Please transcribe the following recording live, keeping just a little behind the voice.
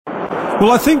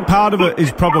Well, I think part of it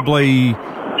is probably,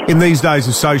 in these days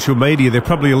of social media, they're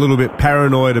probably a little bit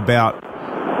paranoid about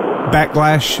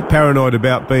backlash, paranoid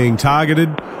about being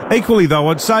targeted. Equally, though,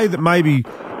 I'd say that maybe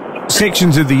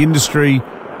sections of the industry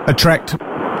attract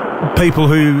people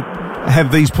who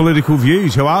have these political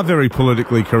views, who are very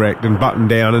politically correct and buttoned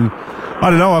down. And I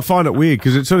don't know, I find it weird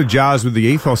because it sort of jars with the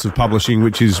ethos of publishing,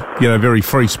 which is, very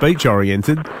free speech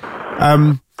oriented.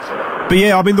 But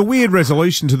yeah, I mean, the weird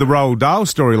resolution to the Roald Dahl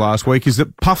story last week is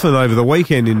that Puffin over the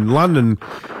weekend in London,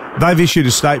 they've issued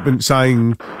a statement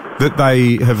saying that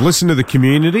they have listened to the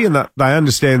community and that they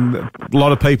understand that a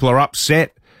lot of people are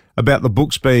upset about the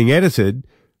books being edited.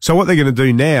 So what they're going to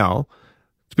do now,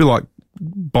 it's a bit like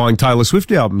buying Taylor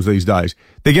Swift albums these days.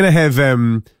 They're going to have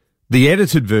the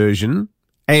edited version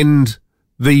and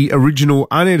the original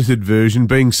unedited version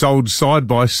being sold side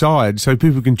by side so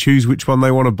people can choose which one they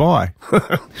want to buy.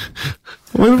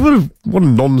 What a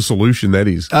non-solution that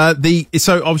is.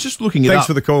 So I was just looking it up. Thanks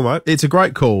for the call, mate. It's a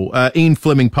great call. Ian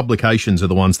Fleming Publications are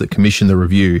the ones that commission the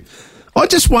review. I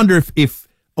just wonder if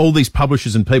all these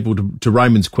publishers and people, to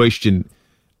Raymond's question,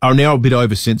 are now a bit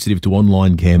oversensitive to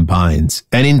online campaigns.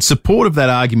 And in support of that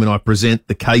argument, I present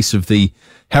the case of the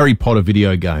Harry Potter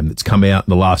video game that's come out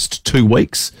in the last 2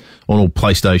 weeks on all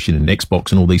PlayStation and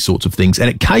Xbox and all these sorts of things. And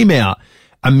it came out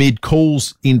amid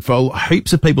calls for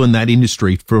heaps of people in that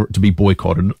industry to be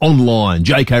boycotted online.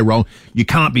 J.K. Rowling, you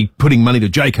can't be putting money to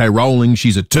J.K. Rowling.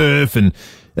 She's a TERF. And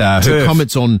her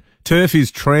comments on... TERF is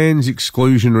trans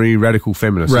exclusionary radical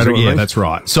feminist. Yeah, that's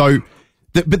right. So...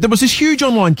 But there was this huge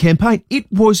online campaign.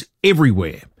 It was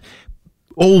everywhere.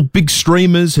 All big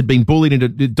streamers had been bullied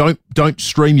into don't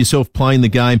stream yourself playing the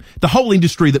game. The whole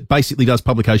industry that basically does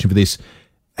publication for this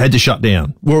had to shut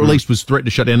down, or at least was threatened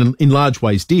to shut down, and in large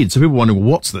ways did. So people were wondering,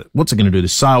 well, what's it going to do? The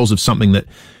sales of something that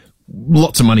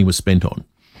lots of money was spent on.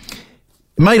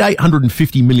 It made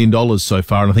 $850 million so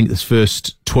far, and I think this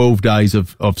first 12 days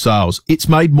of sales. It's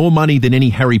made more money than any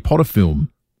Harry Potter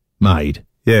film made.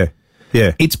 Yeah.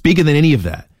 Yeah. It's bigger than any of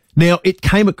that. Now,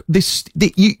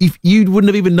 you wouldn't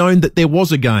have even known that there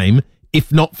was a game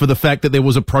if not for the fact that there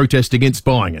was a protest against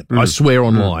buying it. I swear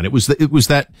online. It was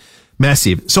that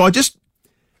massive. So I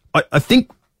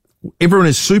think everyone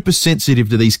is super sensitive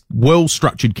to these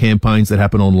well-structured campaigns that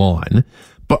happen online,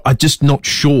 but I'm just not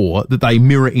sure that they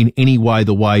mirror in any way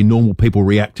the way normal people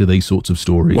react to these sorts of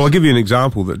stories. Well, I'll give you an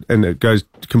example and it goes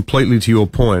completely to your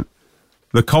point.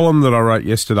 The column that I wrote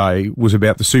yesterday was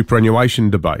about the superannuation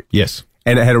debate. Yes.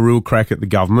 And it had a real crack at the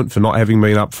government for not having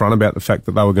been upfront about the fact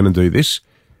that they were going to do this.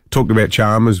 Talked about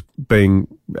Chalmers being,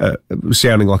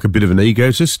 sounding like a bit of an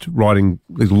egotist, writing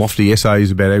these lofty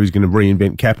essays about how he's going to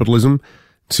reinvent capitalism,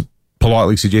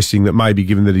 politely suggesting that maybe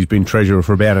given that he's been treasurer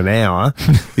for about an hour,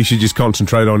 he should just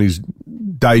concentrate on his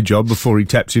day job before he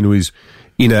taps into his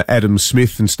inner Adam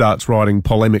Smith and starts writing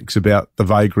polemics about the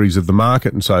vagaries of the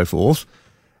market and so forth.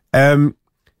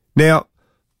 Now,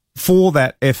 for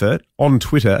that effort on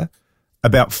Twitter,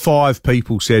 about 5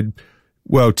 people said,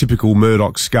 well, typical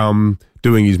Murdoch scum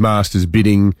doing his master's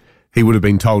bidding. He would have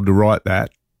been told to write that.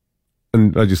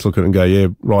 And I just look at it and go, yeah,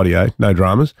 rightio, no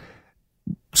dramas.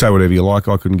 Say whatever you like,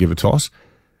 I couldn't give a toss.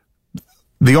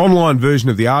 The online version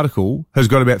of the article has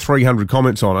got about 300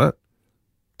 comments on it,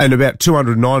 and about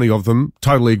 290 of them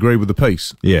totally agree with the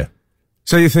piece. Yeah.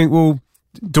 So you think, well,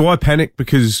 do I panic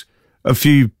because a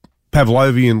few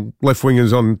Pavlovian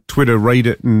left-wingers on Twitter read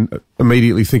it and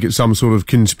immediately think it's some sort of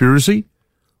conspiracy?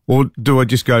 Or do I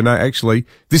just go, no, actually,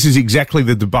 this is exactly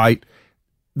the debate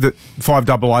that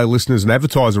 5AA listeners and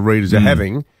advertiser readers are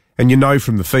having, and you know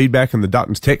from the feedback and the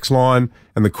Dutton's text line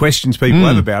and the questions people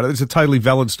have about it, it's a totally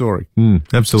valid story.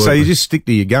 Absolutely. So you just stick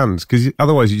to your guns, because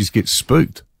otherwise you just get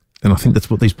spooked. And I think that's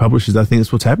what these publishers, I think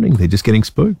that's what's happening. They're just getting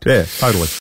spooked. Yeah, totally.